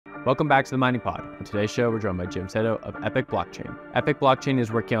Welcome back to the Mining Pod. On today's show, we're joined by Jim Seto of ePIC Blockchain. ePIC Blockchain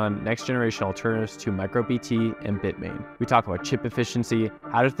is working on next-generation alternatives to MicroBT and Bitmain. We talk about chip efficiency,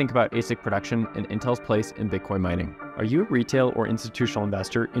 how to think about ASIC production, and Intel's place in Bitcoin mining. Are you a retail or institutional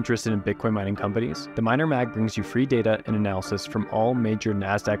investor interested in Bitcoin mining companies? The MinerMag brings you free data and analysis from all major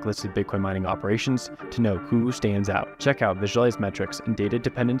NASDAQ-listed Bitcoin mining operations to know who stands out. Check out visualized metrics and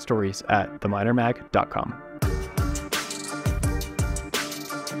data-dependent stories at theminermag.com.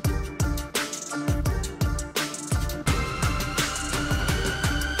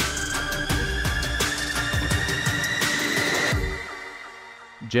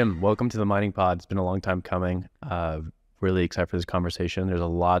 Jim, welcome to the Mining Pod. It's been a long time coming. Really excited for this conversation. There's a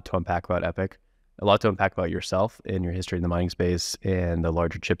lot to unpack about ePIC, a lot to unpack about yourself and your history in the mining space and the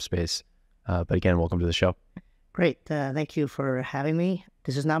larger chip space. But again, welcome to the show. Great. Thank you for having me.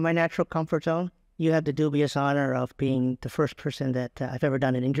 This is not my natural comfort zone. You have the dubious honor of being the first person that I've ever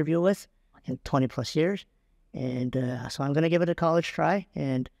done an interview with in 20 plus years. And so I'm going to give it a college try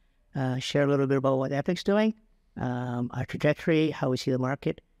and share a little bit about what ePIC's doing, our trajectory, how we see the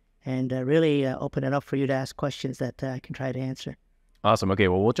market, and really open it up for you to ask questions that I can try to answer. Awesome. Okay,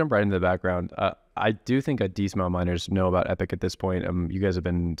 well, we'll jump right into the background. I do think a decent amount of miners know about ePIC at this point. You guys have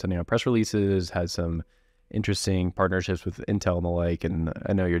been sending out press releases, had some interesting partnerships with Intel and the like, and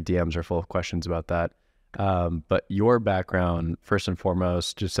I know your DMs are full of questions about that. But your background, first and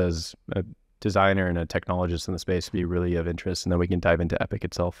foremost, just as a designer and a technologist in the space, would be really of interest, and then we can dive into ePIC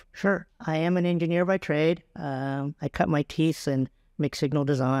itself. Sure. I am an engineer by trade. I cut my teeth in mixed signal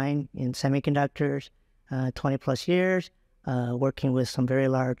design in semiconductors, 20 plus years, working with some very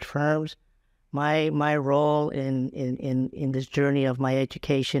large firms. My role in this journey of my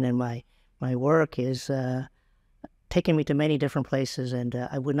education and my work is taking me to many different places, and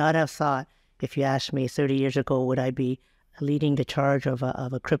I would not have thought, if you asked me 30 years ago, would I be leading the charge of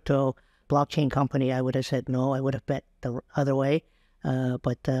a crypto blockchain company, I would have said no. I would have bet the other way.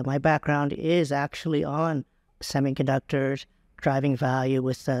 But my background is actually on semiconductors, driving value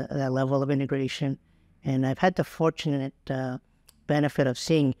with that level of integration. And I've had the fortunate benefit of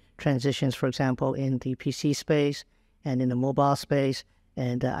seeing transitions, for example, in the PC space and in the mobile space.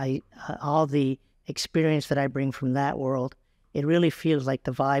 And all the experience that I bring from that world, it really feels like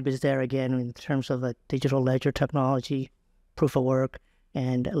the vibe is there again in terms of a digital ledger technology, proof of work,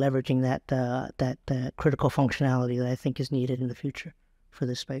 and leveraging that critical functionality that I think is needed in the future for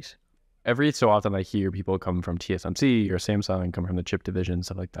this space. Every so often I hear people come from TSMC or Samsung, come from the chip division,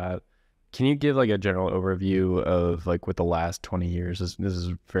 stuff like that. Can you give like a general overview of like what the last 20 years, this is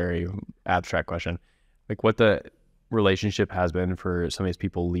a very abstract question, like what the relationship has been for some of these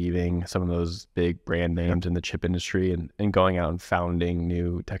people leaving some of those big brand names in the chip industry and going out and founding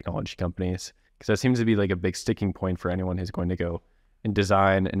new technology companies? Because that seems to be like a big sticking point for anyone who's going to go and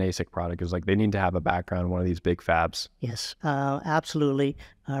design an ASIC product, is like they need to have a background in one of these big fabs. Yes, absolutely.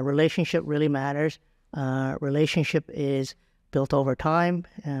 Relationship really matters. Relationship is built over time,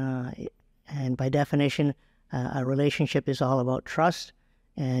 and by definition, a relationship is all about trust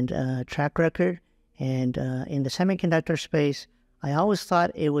and track record. And in the semiconductor space, I always thought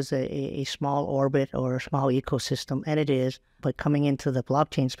it was a small orbit or a small ecosystem, and it is. But coming into the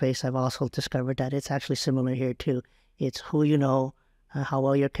blockchain space, I've also discovered that it's actually similar here too. It's who you know, how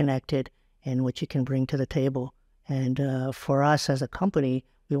well you're connected, and what you can bring to the table. And for us as a company,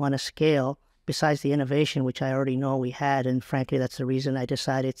 we want to scale besides the innovation, which I already know we had. And frankly, that's the reason I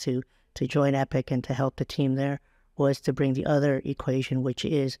decided to join ePIC and to help the team there, was to bring the other equation, which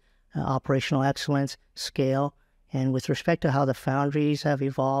is operational excellence, scale. And with respect to how the foundries have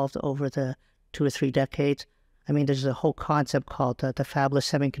evolved over the 2 or 3 decades, I mean, there's a whole concept called the fabless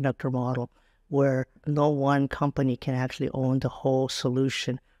semiconductor model, where no one company can actually own the whole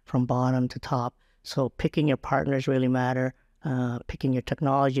solution from bottom to top. So picking your partners really matter, picking your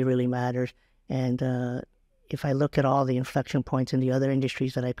technology really matters. And if I look at all the inflection points in the other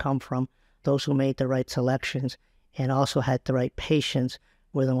industries that I come from, those who made the right selections and also had the right patience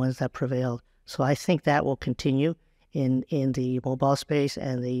were the ones that prevailed. So I think that will continue in the mobile space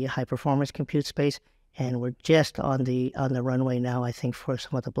and the high performance compute space. And we're just on the runway now, I think, for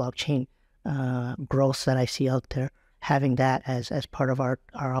some of the blockchain growth that I see out there. Having that as part of our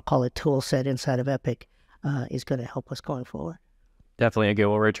I'll call it tool set inside of ePIC is going to help us going forward. Definitely. Okay,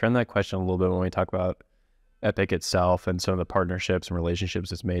 we'll return that question a little bit when we talk about ePIC itself and some of the partnerships and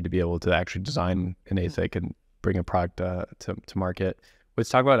relationships it's made to be able to actually design an ASIC and bring a product to market. Let's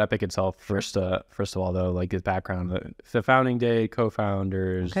talk about ePIC itself first. First of all, though, like its background, the founding day,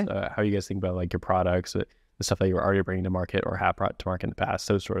 co-founders, how you guys think about like your products, the stuff that you were already bringing to market or have brought to market in the past,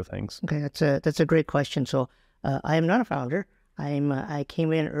 those sort of things. Okay, that's a great question. So I am not a founder. I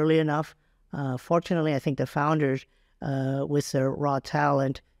came in early enough. Fortunately, I think the founders, with their raw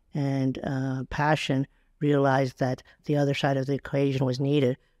talent and passion, realized that the other side of the equation was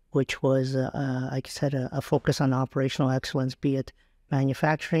needed, which was, like I said, a focus on operational excellence, be it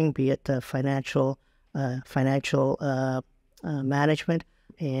manufacturing, be it financial management,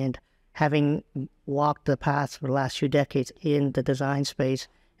 and having walked the path for the last few decades in the design space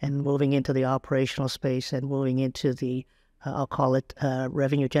and moving into the operational space and moving into the, I'll call it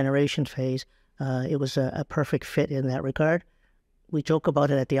revenue generation phase, it was a perfect fit in that regard. We joke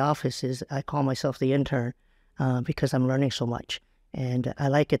about it at the office is I call myself the intern because I'm learning so much. And I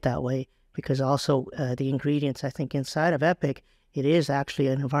like it that way because also the ingredients, I think, inside of ePIC, it is actually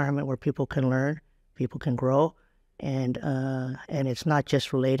an environment where people can learn, people can grow, and it's not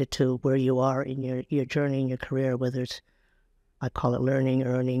just related to where you are in your journey in your career, whether it's, I call it learning,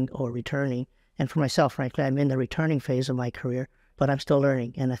 earning, or returning. And for myself, frankly, I'm in the returning phase of my career, but I'm still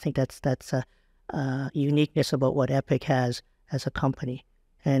learning. And I think that's a uniqueness about what ePIC has as a company.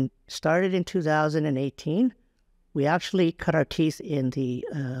 And started in 2018, we actually cut our teeth in the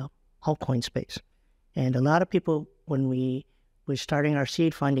altcoin space. And a lot of people, when we were starting our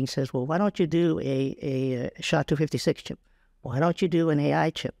seed funding, says, well, why don't you do a SHA-256 chip? Why don't you do an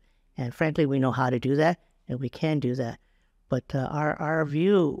AI chip? And frankly, we know how to do that, and we can do that. But our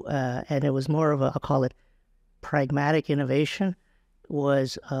view, and it was more of a, I'll call it pragmatic innovation,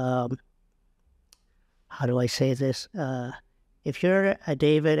 was, how do I say this? If you're a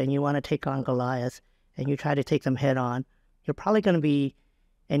David and you want to take on Goliath and you try to take them head on, you're probably going to be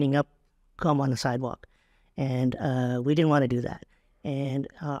ending up on the sidewalk. And we didn't want to do that. And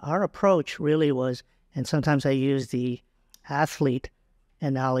our approach really was, and sometimes I use the athlete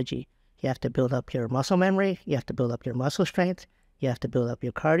analogy, you have to build up your muscle memory, you have to build up your muscle strength, you have to build up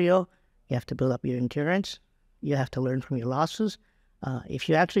your cardio, you have to build up your endurance, you have to learn from your losses. If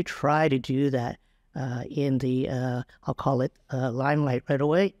you actually try to do that in the, I'll call it limelight right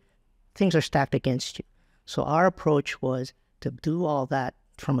away, things are stacked against you. So our approach was to do all that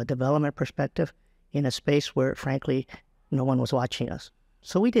from a development perspective in a space where, frankly, no one was watching us.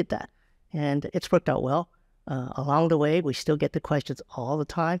 So we did that, and it's worked out well. Along the way, we still get the questions all the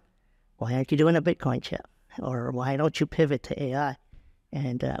time. Why aren't you doing a Bitcoin chip? Or why don't you pivot to AI?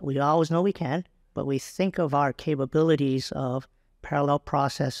 And we always know we can, but we think of our capabilities of parallel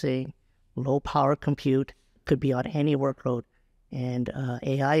processing, low power compute, could be on any workload. And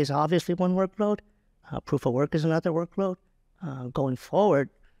AI is obviously one workload. Proof of work is another workload. Going forward,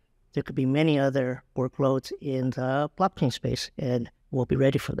 there could be many other workloads in the blockchain space, and we'll be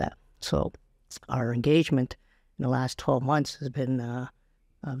ready for that. So our engagement in the last 12 months has been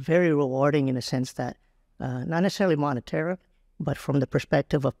very rewarding in the sense that, not necessarily monetary, but from the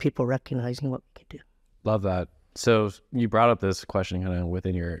perspective of people recognizing what we can do. Love that. So you brought up this question kind of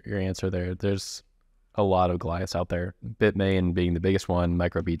within your answer there. There's a lot of Goliaths out there, Bitmain being the biggest one,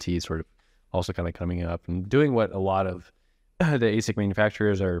 MicroBT sort of also kind of coming up and doing what a lot of the ASIC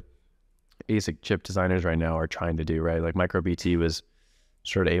manufacturers or ASIC chip designers right now are trying to do, right? Like MicroBT was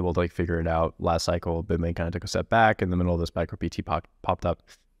sort of able to like figure it out last cycle. Bitmain kind of took a step back in the middle of this MicroBT popped up.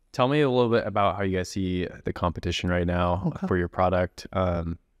 Tell me a little bit about how you guys see the competition right now for your product.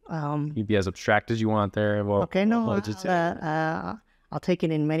 You be as abstract as you want there. Well, okay, no, I'll take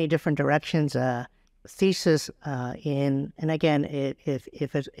it in many different directions. Thesis and again,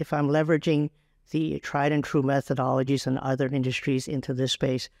 if I'm leveraging the tried and true methodologies in other industries into this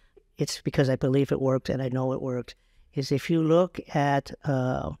space, it's because I believe it worked and I know it worked. Is if you look at,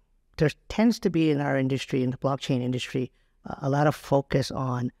 there tends to be in our industry, in the blockchain industry, a lot of focus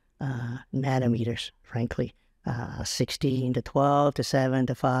on nanometers, frankly, 16 to 12 to 7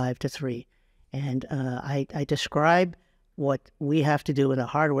 to 5 to 3. And I describe what we have to do in the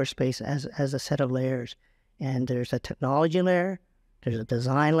hardware space as a set of layers. And there's a technology layer, there's a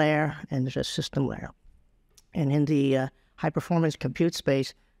design layer, and there's a system layer. And in the high-performance compute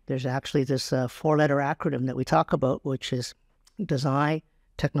space, there's actually this four-letter acronym that we talk about, which is Design,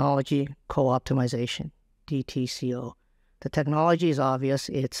 Technology, Co-Optimization, DTCO. The technology is obvious.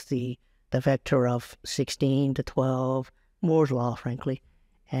 It's the vector of 16 to 12, Moore's Law, frankly.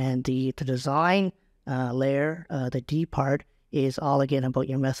 And the design layer, the D part, is all, again, about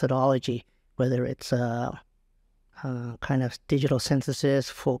your methodology, whether it's kind of digital synthesis,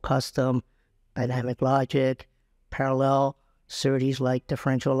 full custom, dynamic logic, parallel, SerDes like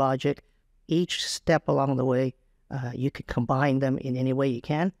differential logic. Each step along the way, you could combine them in any way you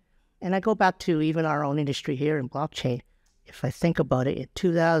can. And I go back to even our own industry here in blockchain. If I think about it, in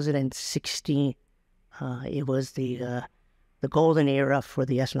 2016, it was the golden era for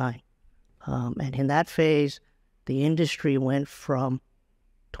the S9. And in that phase, the industry went from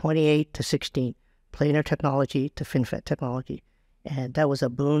 28 to 16, planar technology to FinFET technology. And that was a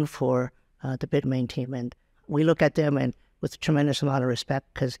boon for the Bitmain team. And we look at them and with a tremendous amount of respect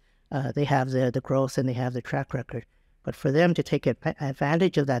because they have the growth and they have the track record. But for them to take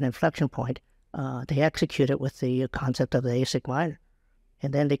advantage of that inflection point, they execute it with the concept of the ASIC miner.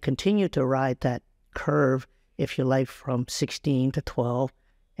 And then they continue to ride that curve, if you like, from 16 to 12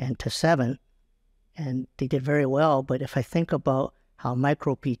 and to 7. And they did very well. But if I think about how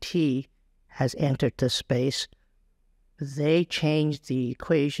MicroPT has entered this space, they changed the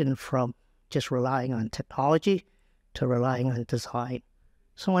equation from just relying on technology to relying on design.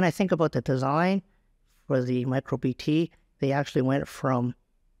 So when I think about the design for the MicroPT, they actually went from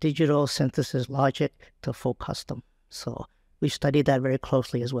digital synthesis logic to full custom. So we studied that very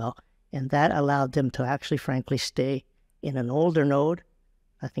closely as well. And that allowed them to actually, frankly, stay in an older node,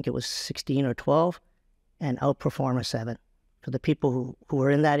 I think it was 16 or 12, and outperform a 7. For the people who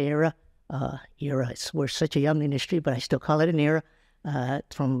were in that era, we're such a young industry, but I still call it an era,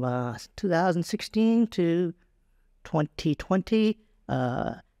 from 2016 to 2020,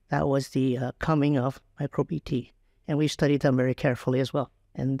 that was the coming of MicroPT. And we studied them very carefully as well.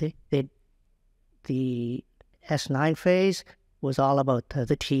 And the S9 phase was all about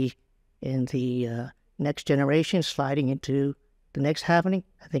the T in the next generation sliding into the next halvening.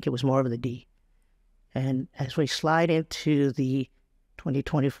 I think it was more of the D. And as we slide into the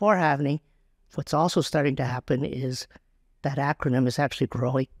 2024 halvening, what's also starting to happen is that acronym is actually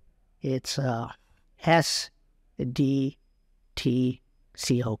growing. It's SDTCO,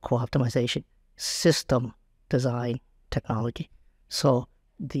 co-optimization, system design technology. So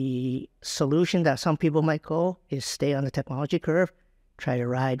the solution that some people might go is stay on the technology curve, try to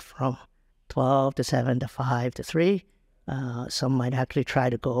ride from 12 to 7 to 5 to 3. Some might actually try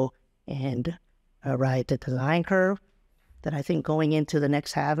to go and ride the design curve. That I think going into the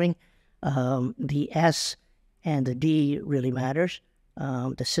next halving, the S and the D really matters.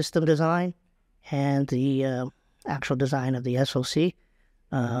 The system design and the actual design of the SoC.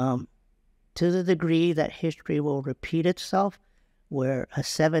 To the degree that history will repeat itself, where a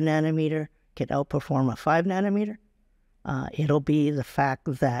 7 nanometer can outperform a 5 nanometer, it'll be the fact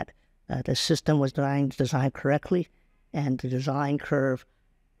that the system was designed correctly, and the design curve,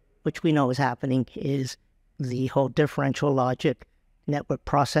 which we know is happening, is the whole differential logic, network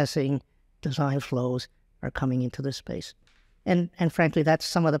processing, design flows are coming into this space. And frankly, that's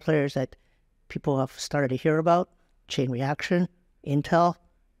some of the players that people have started to hear about, Chain Reaction, Intel,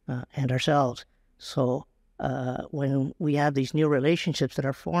 and ourselves. So when we have these new relationships that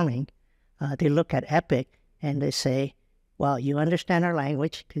are forming, they look at ePIC and they say, well, you understand our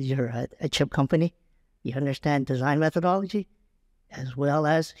language because you're a chip company. You understand design methodology, as well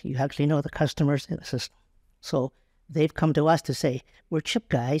as you actually know the customers in the system. So they've come to us to say, we're chip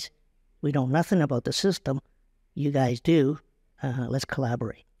guys. We know nothing about the system. You guys do. Let's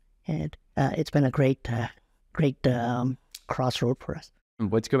collaborate. And it's been a great crossroad for us.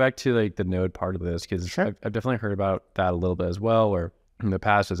 Let's go back to like the node part of this, because Sure. I've definitely heard about that a little bit as well, where in the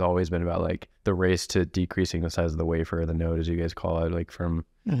past has always been about like the race to decreasing the size of the wafer, the node, as you guys call it, like from,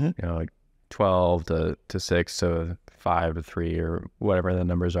 like 12 to 6 to 5 to 3 or whatever the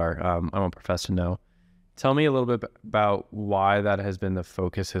numbers are. I won't profess to know. Tell me a little bit about why that has been the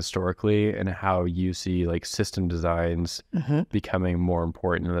focus historically and how you see like system designs becoming more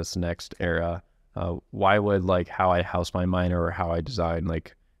important in this next era. Why would like how I house my miner or how I design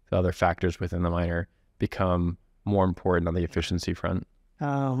like the other factors within the miner become more important on the efficiency front?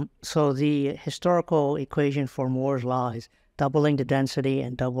 So the historical equation for Moore's law is doubling the density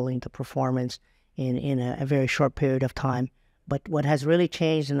and doubling the performance in a very short period of time. But what has really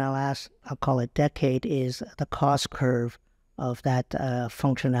changed in the last, I'll call it decade, is the cost curve of that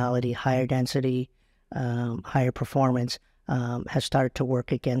functionality, higher density, higher performance, has started to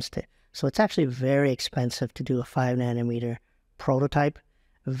work against it. So it's actually very expensive to do a 5 nanometer prototype,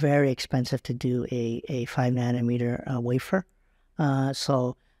 very expensive to do a 5 nanometer wafer.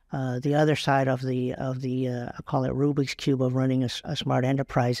 So the other side of the I call it Rubik's Cube of running a smart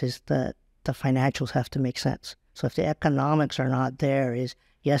enterprise is the financials have to make sense. So if the economics are not there, is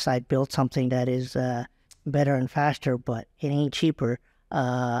yes, I built something that is better and faster, but it ain't cheaper.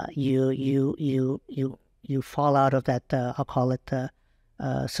 You fall out of that. I'll call it the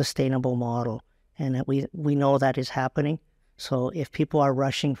sustainable model, and we know that is happening. So if people are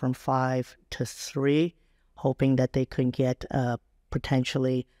rushing from 5 to 3, hoping that they can get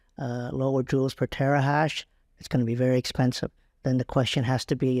potentially lower joules per terahash, it's going to be very expensive. Then the question has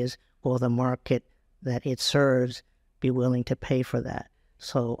to be is, will the market that it serves be willing to pay for that?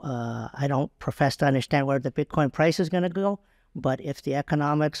 So I don't profess to understand where the Bitcoin price is going to go, but if the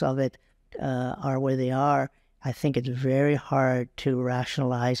economics of it are where they are, I think it's very hard to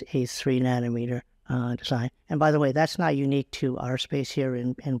rationalize a 3 nanometer design. And by the way, that's not unique to our space here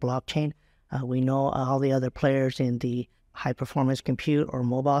in blockchain. We know all the other players in the high performance compute or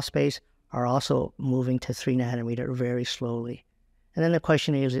mobile space are also moving to 3 nanometer very slowly. And then the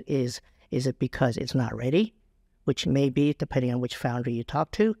question is it because it's not ready? Which may be, depending on which foundry you talk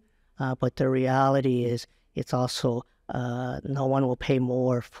to. But the reality is it's also no one will pay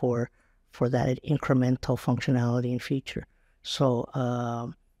more for that incremental functionality and feature. So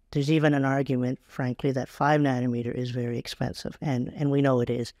there's even an argument, frankly, that 5 nanometer is very expensive. And we know it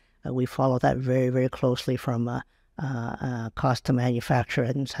is. We follow that very, very closely from cost to manufacture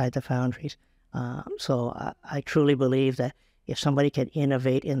inside the foundries. So I truly believe that if somebody can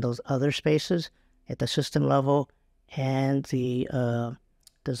innovate in those other spaces at the system level and the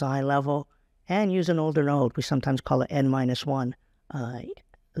design level and use an older node, we sometimes call it N-1,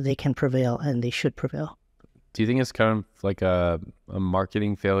 they can prevail and they should prevail. Do you think it's kind of like a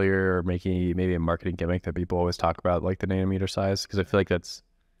marketing failure or maybe a marketing gimmick that people always talk about, like the nanometer size? Because I feel like that's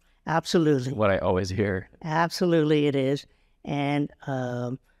absolutely what I always hear. Absolutely it is. And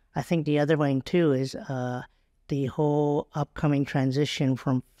I think the other thing too is the whole upcoming transition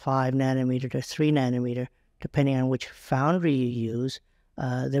from 5 nanometer to 3 nanometer, depending on which foundry you use,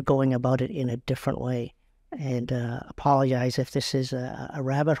 they're going about it in a different way. And apologize if this is a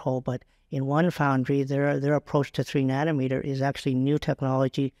rabbit hole, but in one foundry, their approach to 3 nanometer is actually new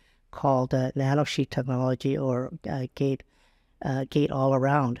technology called nanosheet technology or gate all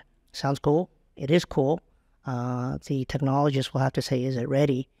around. Sounds cool. It is cool. The technologist will have to say, is it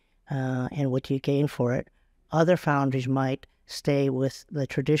ready? And what do you gain for it? Other foundries might stay with the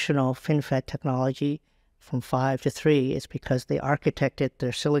traditional FinFET technology from 5 to 3. It's because they architected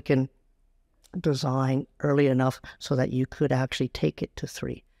their silicon design early enough so that you could actually take it to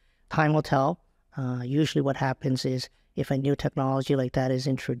 3. Time will tell. Usually what happens is if a new technology like that is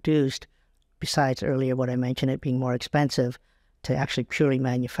introduced, besides earlier what I mentioned, it being more expensive to actually purely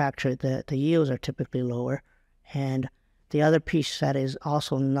manufacture, the yields are typically lower. And the other piece that is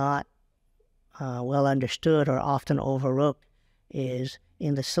also not well understood or often overlooked is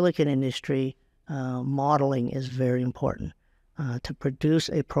in the silicon industry, modeling is very important. To produce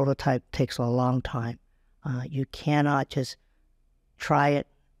a prototype takes a long time. You cannot just try it,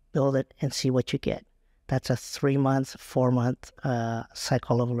 build it, and see what you get. That's a 3-month, 4-month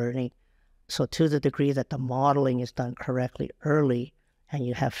cycle of learning. So to the degree that the modeling is done correctly early and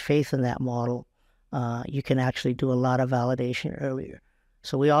you have faith in that model, you can actually do a lot of validation earlier.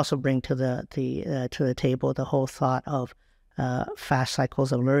 So we also bring to the table the whole thought of fast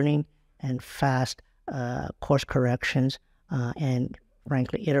cycles of learning and fast course corrections and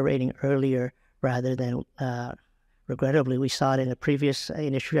frankly iterating earlier rather than regrettably we saw it in the previous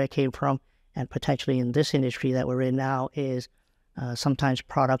industry I came from and potentially in this industry that we're in now is sometimes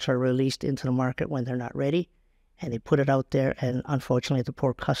products are released into the market when they're not ready and they put it out there and unfortunately the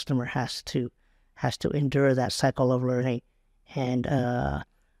poor customer has to endure that cycle of learning. And and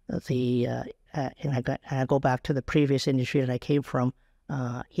I go back to the previous industry that I came from.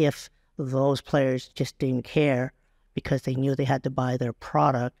 If those players just didn't care because they knew they had to buy their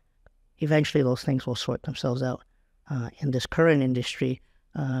product, eventually those things will sort themselves out. In this current industry,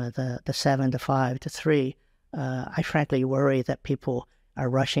 the 7 to 5 to 3, I frankly worry that people are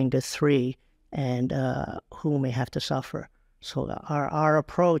rushing to 3 and who may have to suffer. So our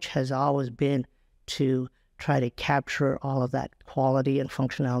approach has always been to try to capture all of that quality and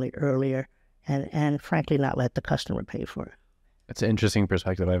functionality earlier and frankly not let the customer pay for it. It's an interesting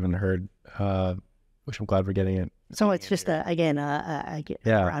perspective I haven't heard, which I'm glad we're getting it. So it's just, again,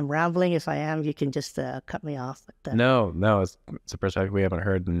 I'm rambling. If I am, you can just cut me off. But, No, it's a perspective we haven't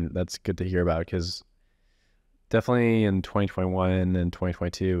heard, and that's good to hear about because definitely in 2021 and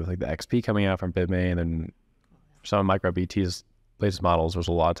 2022, with like the XP coming out from Bitmain and some of Micro BT's latest models, there was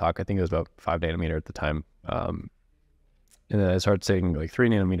a lot of talk. I think it was about 5 nanometer at the time. And then I started seeing like 3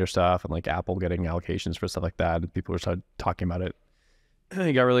 nanometer stuff and like Apple getting allocations for stuff like that. And people started talking about it.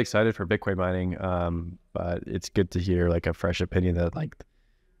 I got really excited for Bitcoin mining. But it's good to hear like a fresh opinion that like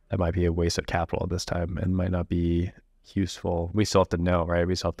that might be a waste of capital at this time and might not be useful. We still have to know, right?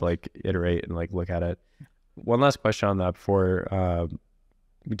 We still have to like iterate and like look at it. One last question on that before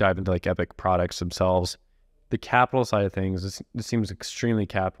we dive into like ePIC products themselves. The capital side of things, it seems extremely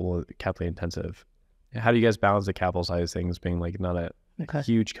capital intensive. How do you guys balance the capital side of things being like not a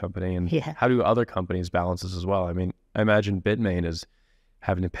huge company? And how do other companies balance this as well? I mean, I imagine Bitmain is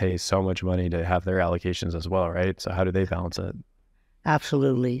having to pay so much money to have their allocations as well, right? So how do they balance it?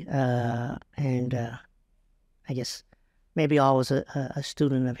 Absolutely. And I guess maybe always a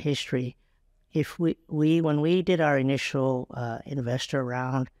student of history. If when we did our initial investor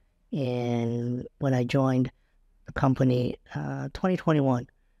round, and when I joined the company, 2021,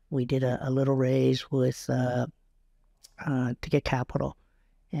 we did a little raise with to get capital.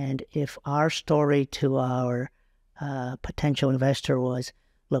 And if our story to our potential investor was,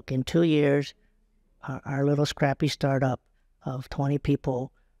 look, in 2 years, our little scrappy startup of 20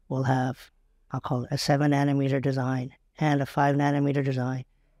 people will have, I'll call it a 7 nanometer design and a 5 nanometer design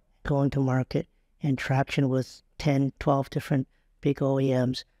going to market and traction with 10, 12 different big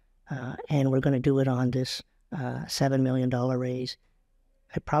OEMs. And we're going to do it on this $7 million raise.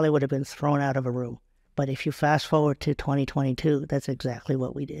 I probably would have been thrown out of a room. But if you fast forward to 2022, that's exactly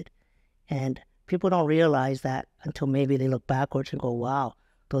what we did. And people don't realize that until maybe they look backwards and go, wow,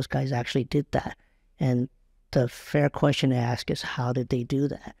 those guys actually did that. And the fair question to ask is, how did they do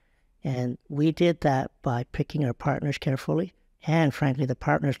that? And we did that by picking our partners carefully. And frankly, the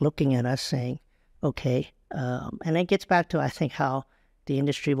partners looking at us saying, okay, and it gets back to, I think, how the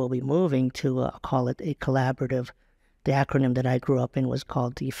industry will be moving to, call it a collaborative. The acronym that I grew up in was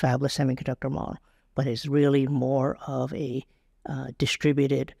called the fabless semiconductor model, but it's really more of a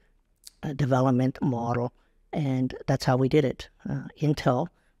distributed development model, and that's how we did it. Intel,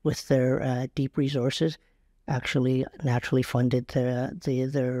 with their deep resources, actually naturally funded their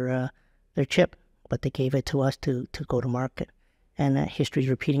chip, but they gave it to us to go to market. And history is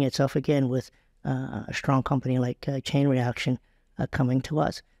repeating itself again with a strong company like Chain Reaction coming to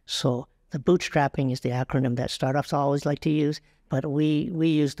us. So the bootstrapping is the acronym that startups always like to use, but we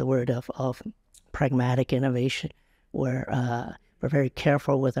use the word of pragmatic innovation, where we're very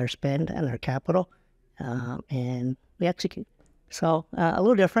careful with our spend and our capital, and we execute. So a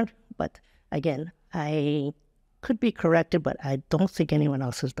little different, but again, I could be corrected, but I don't think anyone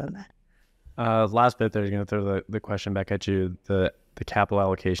else has done that. Last bit there, going to throw the question back at you, the capital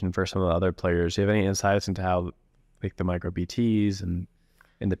allocation for some of the other players. Do you have any insights into how like the micro BTs and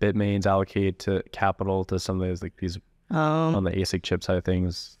the Bitmains allocate to capital to some of those, like these on the ASIC chip side of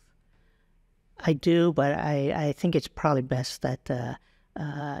things? I do, but I think it's probably best that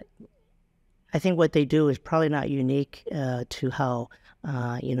I think what they do is probably not unique to how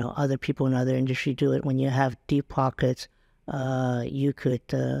other people in other industry do it. When you have deep pockets, you could,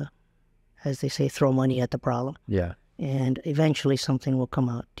 as they say, throw money at the problem. Yeah. And eventually something will come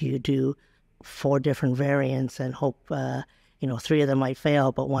out. Do you do 4 different variants and hope 3 of them might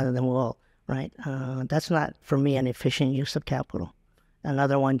fail, but 1 of them will, right? That's not, for me, an efficient use of capital.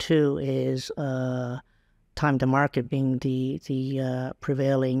 Another one, too, is time to market being the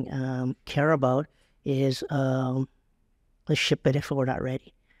prevailing care about is let's ship it if we're not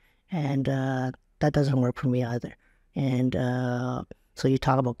ready. And that doesn't work for me either. And so you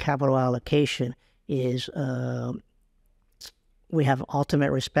talk about capital allocation is we have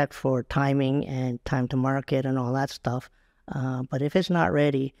ultimate respect for timing and time to market and all that stuff. But if it's not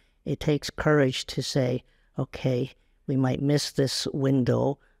ready, it takes courage to say, okay, we might miss this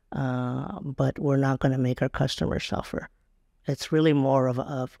window, but we're not going to make our customers suffer. It's really more of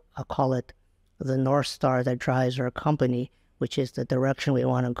I'll call it the North Star that drives our company, which is the direction we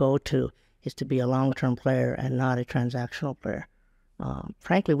want to go to, is to be a long-term player and not a transactional player.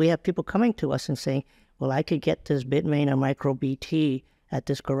 Frankly, we have people coming to us and saying, well, I could get this Bitmain or micro BT at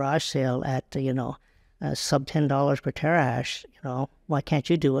this garage sale at, sub $10 per terahash, why can't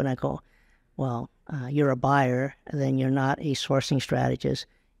you do it? And I go, well, you're a buyer, then you're not a sourcing strategist,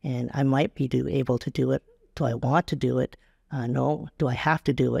 and I might be able to do it. Do I want to do it? No. Do I have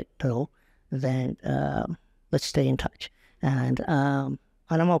to do it? No. Then let's stay in touch. And I'm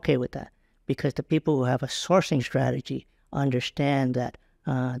okay with that, because the people who have a sourcing strategy understand that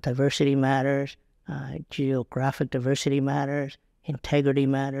diversity matters, geographic diversity matters, integrity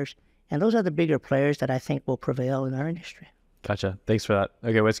matters, and those are the bigger players that I think will prevail in our industry. Gotcha. Thanks for that.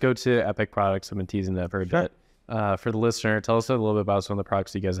 Okay, let's go to ePIC products. I've been teasing that for a bit. For the listener, tell us a little bit about some of the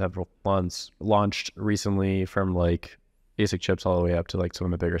products you guys have launched recently, from like ASIC chips all the way up to like some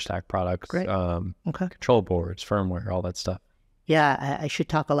of the bigger stack products. Great. Okay. Control boards, firmware, all that stuff. Yeah, I should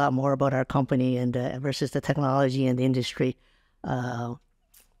talk a lot more about our company and versus the technology and the industry.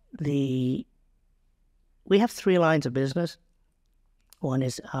 We have 3 lines of business. One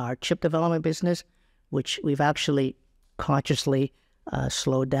is our chip development business, which we've actually consciously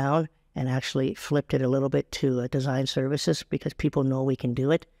slowed down and actually flipped it a little bit to design services, because people know we can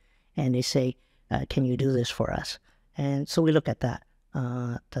do it, and they say, can you do this for us? And so we look at that.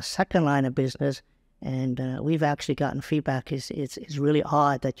 The second line of business, and we've actually gotten feedback, it's really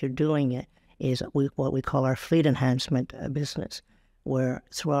odd that you're doing it, is what we call our fleet enhancement business. where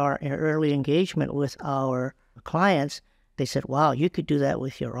through our early engagement with our clients, they said, wow, you could do that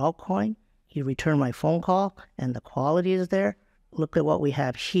with your altcoin. You return my phone call and the quality is there. Look at what we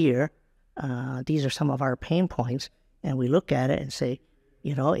have here. These are some of our pain points. And we look at it and say,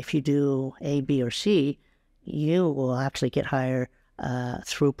 you know, if you do A, B, or C, you will actually get higher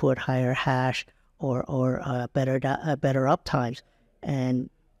throughput, higher hash, or better uptimes. And,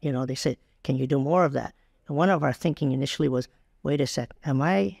 you know, they said, can you do more of that? And one of our thinking initially was, wait a sec, am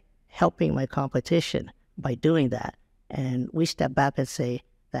I helping my competition by doing that? And we step back and say,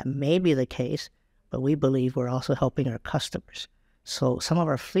 that may be the case, but we believe we're also helping our customers. So some of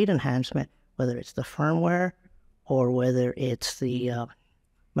our fleet enhancement, whether it's the firmware or whether it's the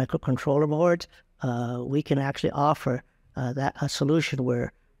microcontroller boards, we can actually offer a solution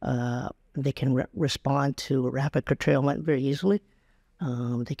where they can respond to rapid curtailment very easily.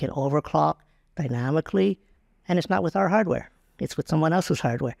 They can overclock dynamically, and it's not with our hardware. It's with someone else's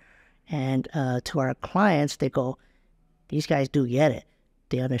hardware. And to our clients, they go, these guys do get it.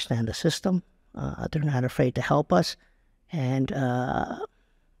 They understand the system. They're not afraid to help us. And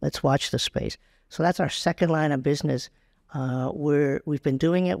let's watch the space. So that's our second line of business. We've been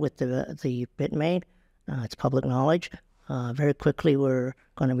doing it with the Bitmain. It's public knowledge. Very quickly, we're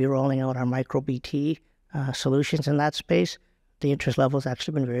going to be rolling out our micro BT solutions in that space. The interest level has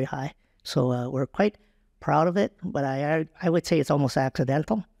actually been very high. So we're quite proud of it, but I would say it's almost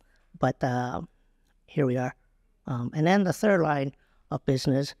accidental. But here we are. And then the third line of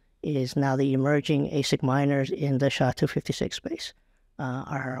business is now the emerging ASIC miners in the SHA-256 space.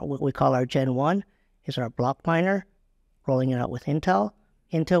 What we call our Gen 1 is our Blockminer, rolling it out with Intel.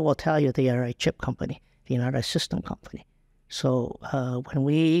 Intel will tell you they are a chip company. They're not a system company. So when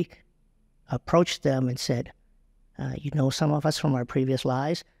we approached them and said, you know some of us from our previous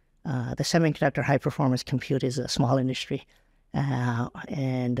lives, the semiconductor high-performance compute is a small industry.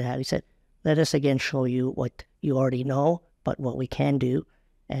 And we said, let us again show you what you already know, but what we can do.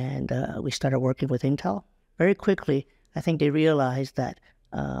 And we started working with Intel. Very quickly, I think they realized that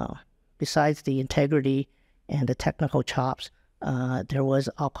besides the integrity and the technical chops, there was,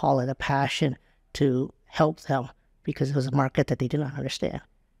 I'll call it a passion to help them because it was a market that they did not understand.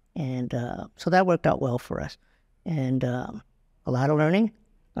 And so that worked out well for us. And a lot of learning.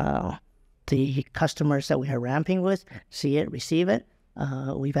 The customers that we are ramping with see it, receive it.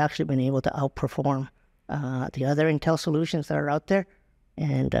 We've actually been able to outperform the other Intel solutions that are out there.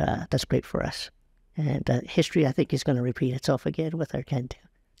 And that's great for us. And history, I think, is going to repeat itself again with our Gen 2.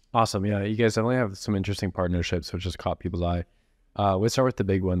 Awesome. Yeah, you guys definitely have some interesting partnerships, which has caught people's eye. We'll start with the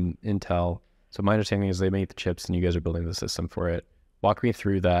big one, Intel. So my understanding is they make the chips and you guys are building the system for it. Walk me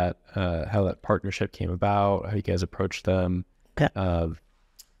through that, how that partnership came about, how you guys approached them. Okay.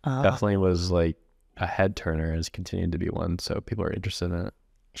 Definitely was like a head turner and has continued to be one. So people are interested in it.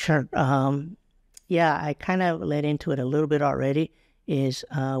 Sure. Yeah, I kind of led into it a little bit already, is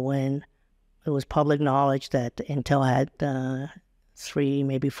when it was public knowledge that Intel had 3,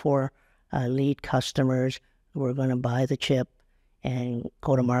 maybe 4 lead customers who were going to buy the chip and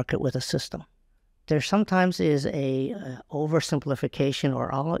go to market with a system. There sometimes is a oversimplification,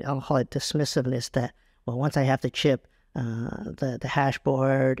 or I'll call it dismissiveness, that, well, once I have the chip, the hash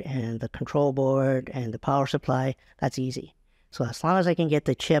board and the control board and the power supply, that's easy. So as long as I can get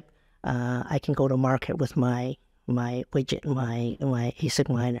the chip, I can go to market with my widget, my ASIC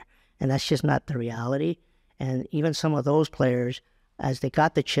miner. And that's just not the reality. And even some of those players, as they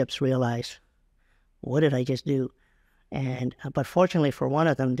got the chips, realized, what did I just do? And but fortunately for one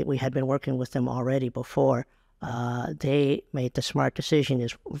of them, we had been working with them already before. They made the smart decision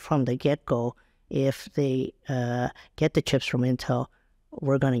is from the get-go, if they get the chips from Intel,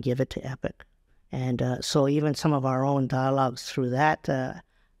 we're going to give it to ePIC. And so even some of our own dialogues through that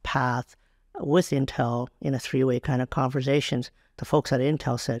path with Intel in a 3-way kind of conversations, the folks at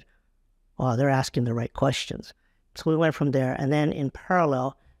Intel said, wow, they're asking the right questions. So we went from there. And then in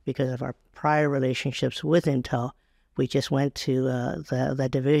parallel, because of our prior relationships with Intel, we just went to the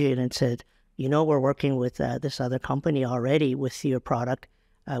division and said, you know, we're working with this other company already with your product.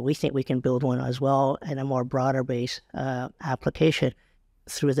 We think we can build one as well in a more broader base application.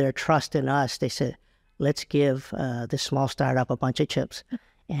 Through their trust in us, they said, let's give this small startup a bunch of chips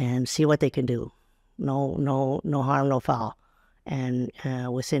and see what they can do. No harm, no foul. And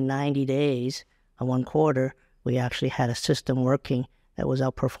within 90 days, 1 quarter, we actually had a system working that was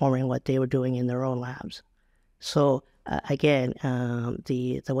outperforming what they were doing in their own labs. So again,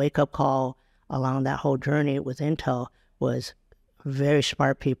 the wake-up call along that whole journey with Intel was very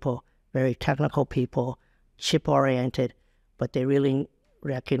smart people, very technical people, chip-oriented, but they really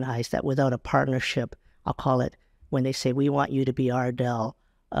recognized that without a partnership, I'll call it when they say we want you to be our Dell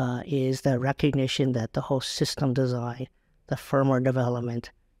is the recognition that the whole system design, the firmware development,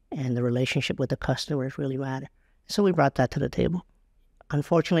 and the relationship with the customers really matter. So we brought that to the table.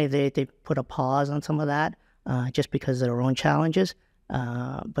 Unfortunately, they put a pause on some of that just because of their own challenges.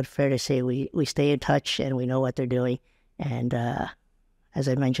 But fair to say, we stay in touch and we know what they're doing. And as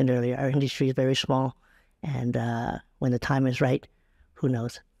I mentioned earlier, our industry is very small. And when the time is right, who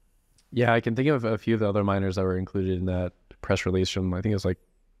knows? Yeah, I can think of a few of the other miners that were included in that press release from, I think it was like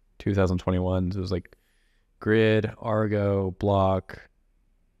 2021. It was like Grid, Argo, Block,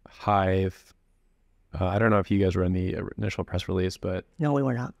 Hive. I don't know if you guys were in the initial press release, but No, we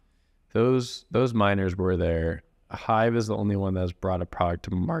were not. those miners were there. Hive is the only one that's brought a product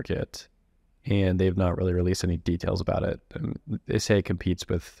to market, and they've not really released any details about it. And they say it competes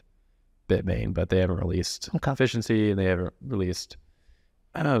with Bitmain, but they haven't released efficiency, and they haven't released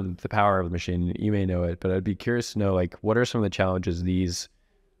the power of the machine. You may know it, but I'd be curious to know, like, what are some of the challenges these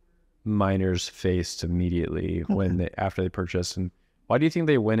miners faced immediately after they purchased, and why do you think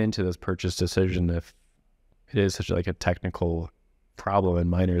they went into this purchase decision if it is such like a technical problem and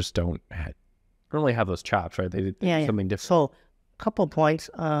miners don't really have those chops, right? They do something different. So, a couple points.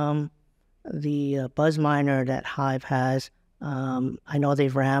 The Buzz miner that Hive has, I know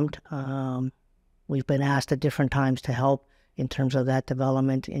they've ramped. We've been asked at different times to help in terms of that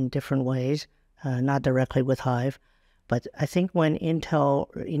development in different ways, not directly with Hive. But I think when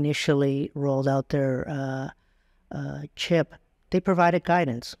Intel initially rolled out their chip, they provided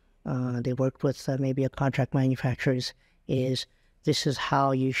guidance. They worked with maybe a contract manufacturers. This is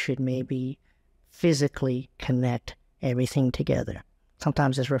how you should maybe physically connect everything together.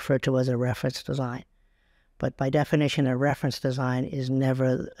 Sometimes it's referred to as a reference design. But by definition, a reference design is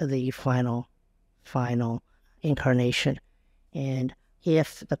never the final incarnation. And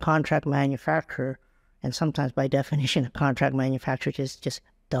if the contract manufacturer, and sometimes by definition, a contract manufacturer just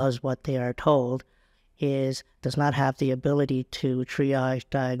does what they are told, does not have the ability to triage,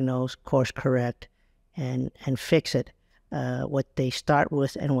 diagnose, course correct, and fix it, what they start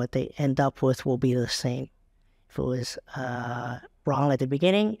with and what they end up with will be the same. If it was wrong at the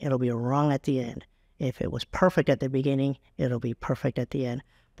beginning, it'll be wrong at the end. If it was perfect at the beginning, it'll be perfect at the end.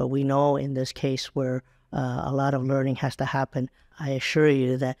 But we know in this case where a lot of learning has to happen, I assure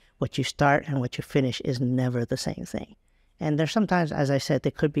you that what you start and what you finish is never the same thing. And there's sometimes, as I said,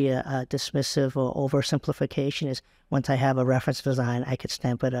 there could be a dismissive or oversimplification is once I have a reference design, I could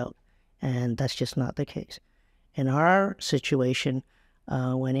stamp it out. And that's just not the case. In our situation,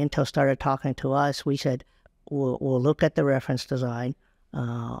 when Intel started talking to us, we said, we'll look at the reference design,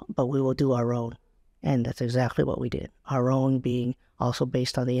 but we will do our own. And that's exactly what we did. Our own being also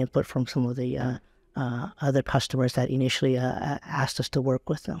based on the input from some of the other customers that initially asked us to work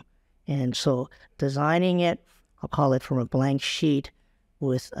with them. And so designing it, I'll call it from a blank sheet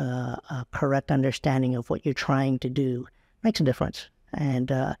with a correct understanding of what you're trying to do makes a difference. And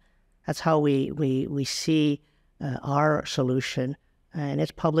that's how we see our solution. And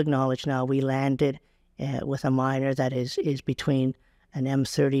it's public knowledge now. We landed with a miner that is between an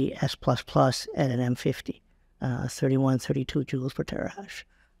M30S++ and an M50, 31, 32 joules per terahash.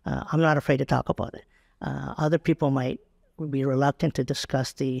 I'm not afraid to talk about it. Other people might be reluctant to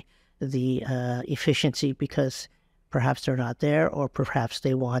discuss the efficiency because perhaps they're not there or perhaps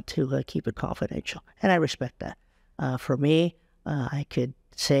they want to keep it confidential. And I respect that. For me, I could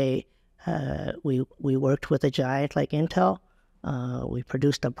say we worked with a giant like Intel. We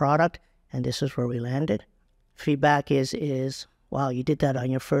produced a product, and this is where we landed. Feedback is wow, you did that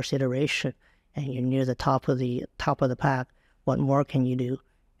on your first iteration, and you're near the top of the pack. What more can you do?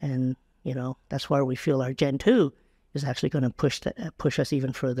 And that's where we feel our Gen 2 is actually going to push us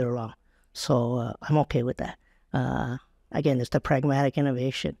even further along. So I'm okay with that. Again, it's the pragmatic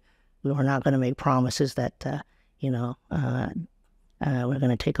innovation. We were not going to make promises that we're going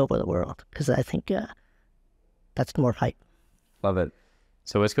to take over the world, because I think that's more hype. Love it.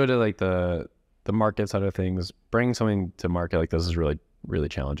 So let's go to like the market side of things. Bringing something to market like this is really, really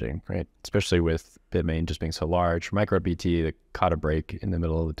challenging, right? Especially with Bitmain just being so large. MicroBT caught a break in the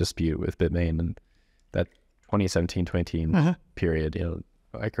middle of a dispute with Bitmain, and that 2017, 2018 period,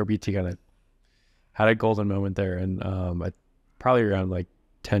 MicroBT kind of had a golden moment there, and probably around like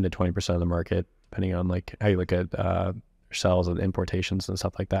 10 to 20% of the market, depending on like how you look at sales and importations and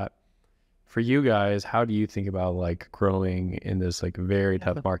stuff like that. For you guys, how do you think about like growing in this like very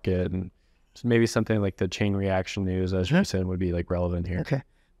tough market, and maybe something like the chain reaction news as recent would be like relevant here? Okay.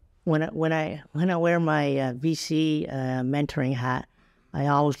 When I wear my VC mentoring hat, I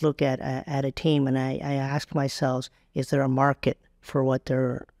always look at a team and I ask myself, is there a market for what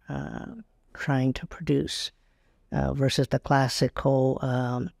they're trying to produce? versus the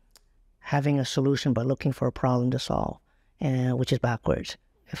classical having a solution but looking for a problem to solve, which is backwards.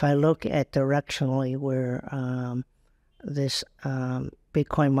 If I look at directionally where this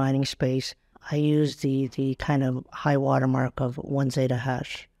Bitcoin mining space, I use the kind of high watermark of 1 zeta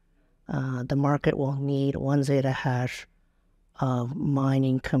hash. The market will need 1 zeta hash of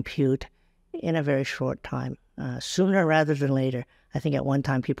mining compute in a very short time, sooner rather than later. I think at one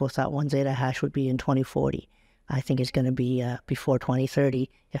time people thought 1 zeta hash would be in 2040. I think it's going to be before 2030,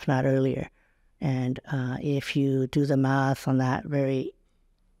 if not earlier. And if you do the math on that very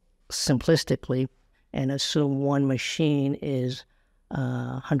simplistically and assume one machine is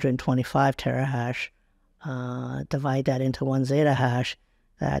 125 terahash, divide that into 1 zeta hash,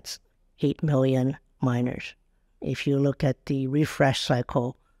 that's 8 million miners. If you look at the refresh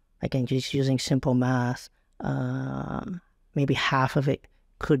cycle, again, just using simple math, maybe half of it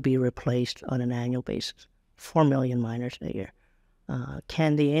could be replaced on an annual basis. 4 million miners a year.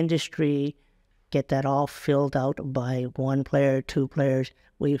 Can the industry get that all filled out by one player, two players?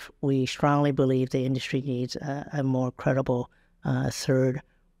 We strongly believe the industry needs a more credible third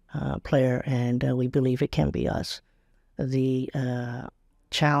player, and we believe it can be us. The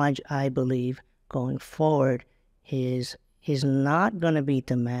challenge, I believe, going forward is not going to be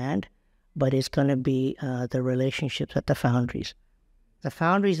demand, but it's going to be the relationships at the foundries. The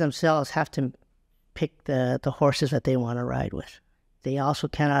foundries themselves have to pick the horses that they want to ride with. They also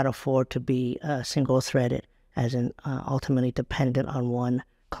cannot afford to be single-threaded, as in ultimately dependent on one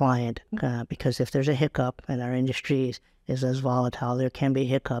client, because if there's a hiccup, and our industry is as volatile, there can be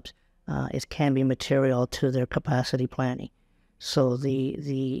hiccups. It can be material to their capacity planning. So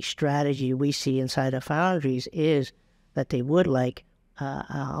the strategy we see inside of foundries is that they would like,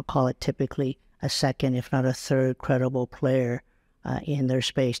 I'll call it typically, a second, if not a third, credible player in their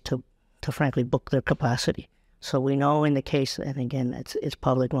space to frankly book their capacity. So we know in the case, and again, it's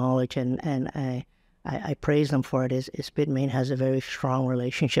public knowledge, and I praise them for it, is Bitmain has a very strong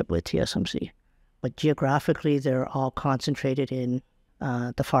relationship with TSMC. But geographically, they're all concentrated in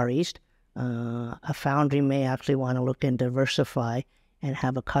the Far East. A foundry may actually want to look and diversify and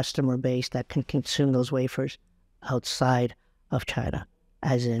have a customer base that can consume those wafers outside of China,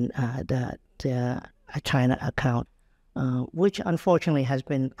 as in a China account, which unfortunately has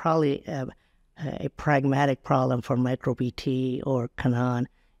been probably a pragmatic problem for MicroBT or Canaan,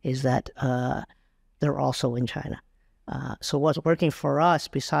 is that they're also in China. So what's working for us,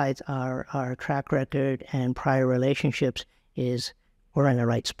 besides our track record and prior relationships, is we're in the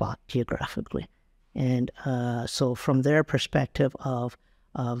right spot geographically. And so from their perspective of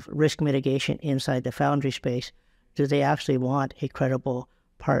risk mitigation inside the foundry space, do they actually want a credible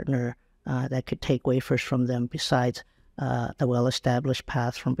partner that could take wafers from them besides the well-established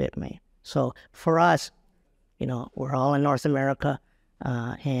path from Bitmain? So for us, we're all in North America,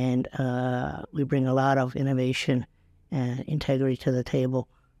 and we bring a lot of innovation and integrity to the table,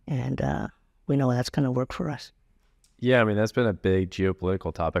 and we know that's going to work for us. Yeah, I mean, that's been a big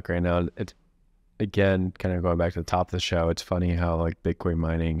geopolitical topic right now. It's, again, kind of going back to the top of the show, it's funny how like Bitcoin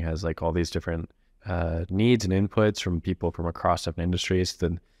mining has like all these different needs and inputs from people from across different industries.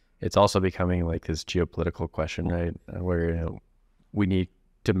 Then it's also becoming like this geopolitical question, right? Where we need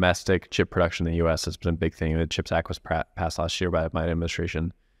domestic chip production in the U.S. has been a big thing. The CHIPS Act was passed last year by my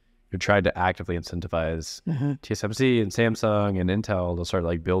administration, who tried to actively incentivize TSMC and Samsung and Intel to start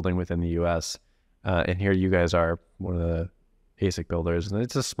like building within the U.S. And here you guys are one of the ASIC builders, and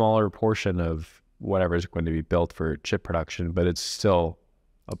it's a smaller portion of whatever is going to be built for chip production, but it's still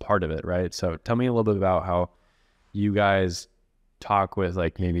a part of it, right? So tell me a little bit about how you guys talk with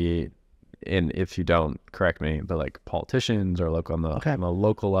like maybe, and if you don't, correct me, but like politicians or local on the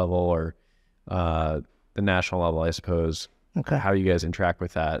local level or the national level, I suppose. How you guys interact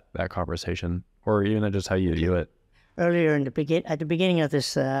with that conversation, or even just how you view it. Earlier at the beginning of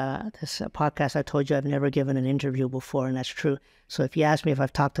this podcast, I told you I've never given an interview before, and that's true. So if you ask me if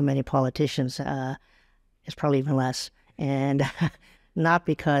I've talked to many politicians, it's probably even less. And not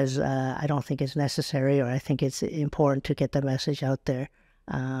because I don't think it's necessary or I think it's important to get the message out there.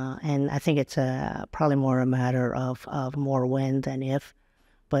 And I think it's probably more a matter of more when than if.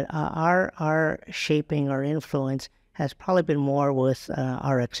 But our shaping, our influence has probably been more with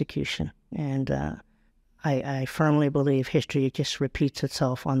our execution. And I firmly believe history just repeats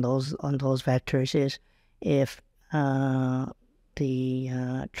itself on those vectors. Is if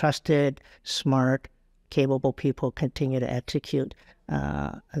the trusted, smart, capable people continue to execute,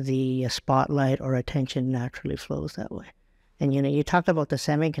 the spotlight or attention naturally flows that way. And you talked about the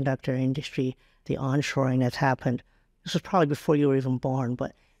semiconductor industry, the onshoring that's happened. This was probably before you were even born,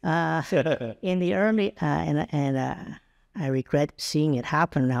 but In the early, I regret seeing it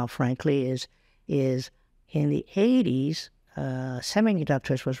happen now, frankly, is in the 80s,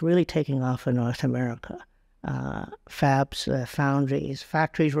 semiconductors was really taking off in North America. Fabs, foundries,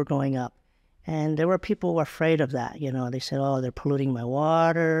 factories were going up. And there were people who were afraid of that. You know, they said, oh, they're polluting my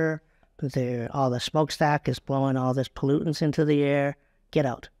water. All the smokestack is blowing all this pollutants into the air. Get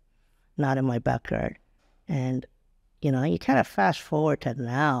out. Not in my backyard. And, you know, you kind of fast forward to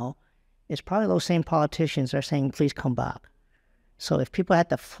now, it's probably those same politicians are saying, please come back. So if people had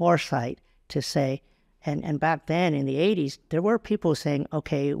the foresight to say, and back then in the 80s, there were people saying,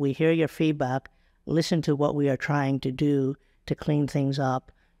 okay, we hear your feedback, listen to what we are trying to do to clean things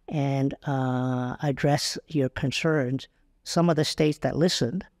up and address your concerns. Some of the states that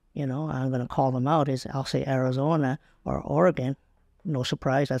listened, you know, I'm going to call them out, I'll say Arizona or Oregon. No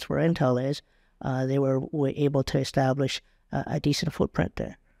surprise, that's where Intel is. They were able to establish a decent footprint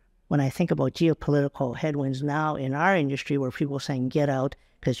there. When I think about geopolitical headwinds now in our industry, where people are saying get out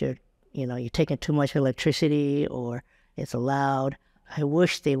because you're taking too much electricity or it's loud, I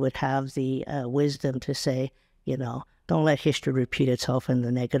wish they would have the wisdom to say, you know, don't let history repeat itself in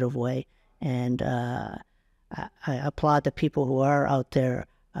the negative way. And I applaud the people who are out there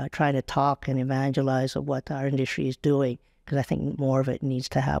trying to talk and evangelize of what our industry is doing, because I think more of it needs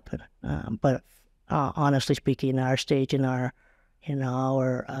to happen. But honestly speaking, our stage in our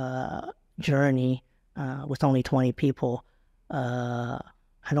journey with only 20 people, I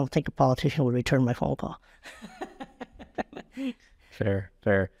don't think a politician would return my phone call. Fair.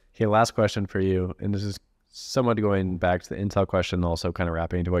 Okay, last question for you, and this is somewhat going back to the Intel question, also kind of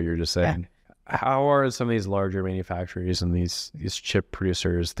wrapping into what you were just saying. Yeah. How are some of these larger manufacturers and these chip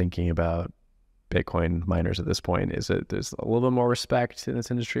producers thinking about Bitcoin miners at this point? Is it there's a little bit more respect in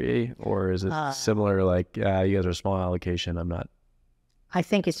this industry, or is it similar, like, you guys are a small allocation, I'm not? I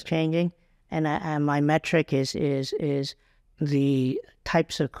think it's changing, and my metric is the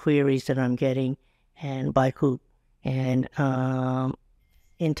types of queries that I'm getting and by who. And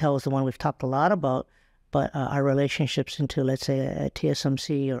Intel is the one we've talked a lot about, but our relationships into, let's say, a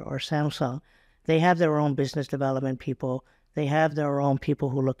TSMC or Samsung, they have their own business development people. They have their own people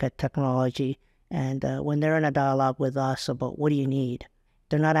who look at technology. And when they're in a dialogue with us about what do you need,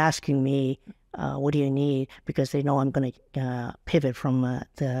 they're not asking me, what do you need? Because they know I'm going to pivot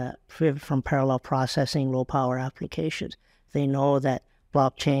from parallel processing, low power applications. They know that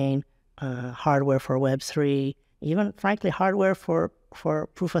blockchain, hardware for Web3, even frankly hardware for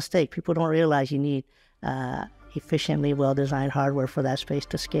proof of stake. People don't realize you need efficiently well-designed hardware for that space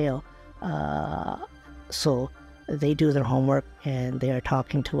to scale. So they do their homework and they are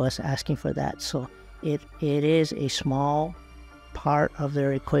talking to us asking for that. So it is a small part of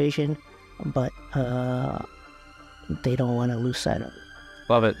their equation, but they don't want to lose sight of it.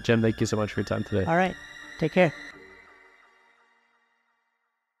 Love it. Jim, thank you so much for your time today. All right. Take care.